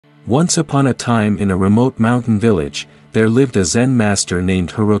Once upon a time in a remote mountain village, there lived a Zen master named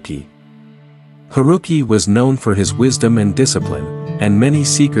Haruki. Haruki was known for his wisdom and discipline, and many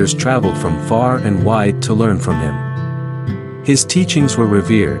seekers traveled from far and wide to learn from him. His teachings were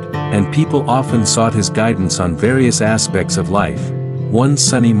revered, and people often sought his guidance on various aspects of life. One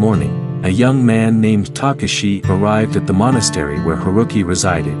sunny morning, a young man named Takashi arrived at the monastery where Haruki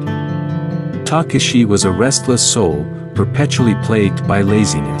resided. Takashi was a restless soul, perpetually plagued by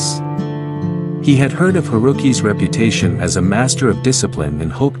laziness. He had heard of Haruki's reputation as a master of discipline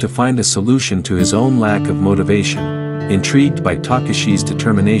and hoped to find a solution to his own lack of motivation. Intrigued by Takashi's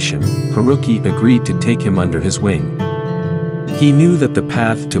determination, Haruki agreed to take him under his wing. He knew that the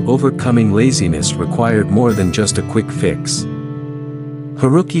path to overcoming laziness required more than just a quick fix.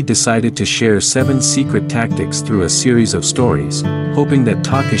 Haruki decided to share 7 secret tactics through a series of stories, hoping that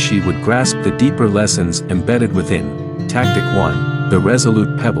Takashi would grasp the deeper lessons embedded within. Tactic 1, the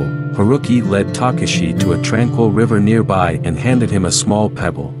resolute pebble. Haruki led Takashi to a tranquil river nearby and handed him a small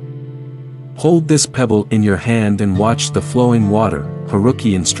pebble. "Hold this pebble in your hand and watch the flowing water,"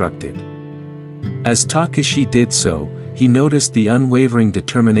 Haruki instructed. As Takashi did so, he noticed the unwavering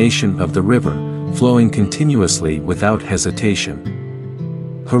determination of the river, flowing continuously without hesitation.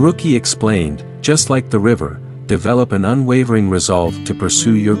 Haruki explained, "Just like the river, develop an unwavering resolve to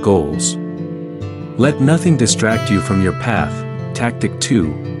pursue your goals. Let nothing distract you from your path." Tactic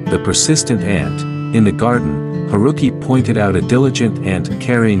 2, the persistent ant. In the garden, Haruki pointed out a diligent ant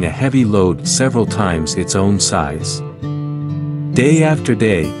carrying a heavy load several times its own size. Day after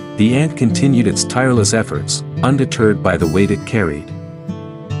day, the ant continued its tireless efforts, undeterred by the weight it carried.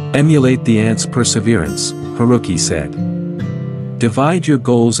 "Emulate the ant's perseverance," Haruki said. "Divide your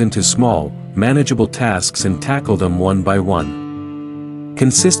goals into small, manageable tasks and tackle them one by one.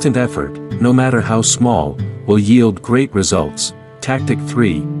 Consistent effort, no matter how small, will yield great results." Tactic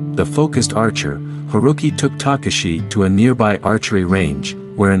 3, the focused archer. Haruki took Takashi to a nearby archery range,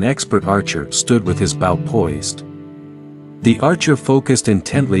 where an expert archer stood with his bow poised. The archer focused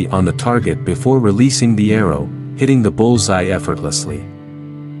intently on the target before releasing the arrow, hitting the bullseye effortlessly.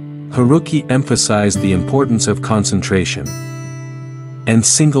 Haruki emphasized the importance of concentration and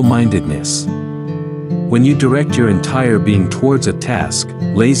single-mindedness. When you direct your entire being towards a task,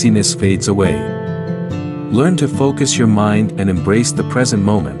 laziness fades away. Learn to focus your mind and embrace the present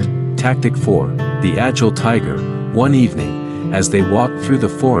moment. Tactic 4, the agile tiger. One evening, as they walked through the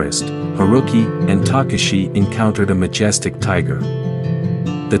forest, Haruki and Takashi encountered a majestic tiger.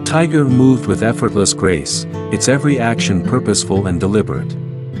 The tiger moved with effortless grace, its every action purposeful and deliberate.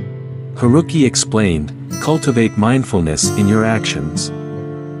 Haruki explained, "Cultivate mindfulness in your actions.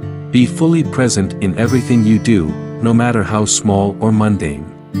 Be fully present in everything you do, no matter how small or mundane.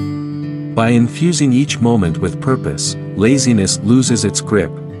 By infusing each moment with purpose, laziness loses its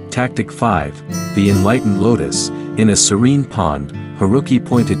grip." Tactic 5, the enlightened lotus. In a serene pond, Haruki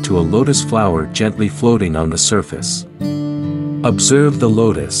pointed to a lotus flower gently floating on the surface. "Observe the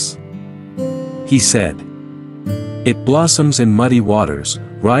lotus," he said. "It blossoms in muddy waters,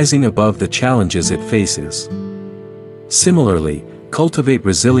 rising above the challenges it faces. Similarly, cultivate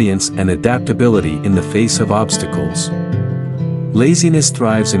resilience and adaptability in the face of obstacles. Laziness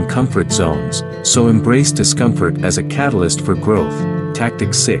thrives in comfort zones, so embrace discomfort as a catalyst for growth."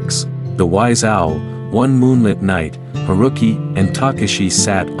 Tactic 6, the wise owl. One moonlit night, Haruki and Takashi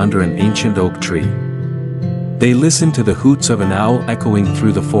sat under an ancient oak tree. They listened to the hoots of an owl echoing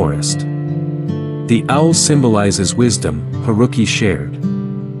through the forest. "The owl symbolizes wisdom," Haruki shared.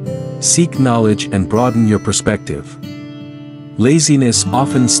 "Seek knowledge and broaden your perspective. Laziness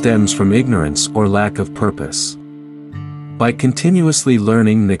often stems from ignorance or lack of purpose. By continuously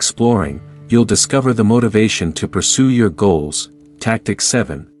learning and exploring, you'll discover the motivation to pursue your goals." Tactic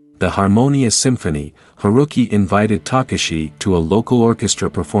 7, the harmonious symphony. Haruki invited Takashi to a local orchestra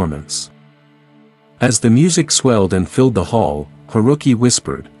performance. As the music swelled and filled the hall, Haruki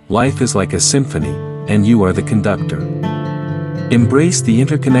whispered, "Life is like a symphony, and you are the conductor. Embrace the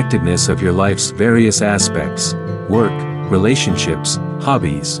interconnectedness of your life's various aspects, work, relationships,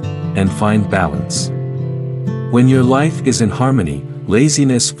 hobbies, and find balance. When your life is in harmony,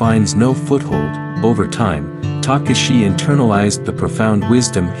 laziness finds no foothold." Over time, Takashi internalized the profound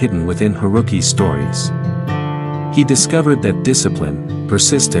wisdom hidden within Haruki's stories. He discovered that discipline,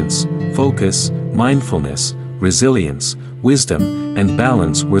 persistence, focus, mindfulness, resilience, wisdom, and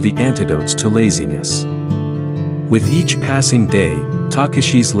balance were the antidotes to laziness. With each passing day,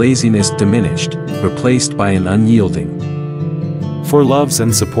 Takashi's laziness diminished, replaced by an unyielding. For loves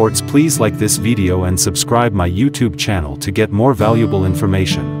and supports, please like this video and subscribe my YouTube channel to get more valuable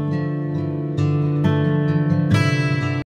information.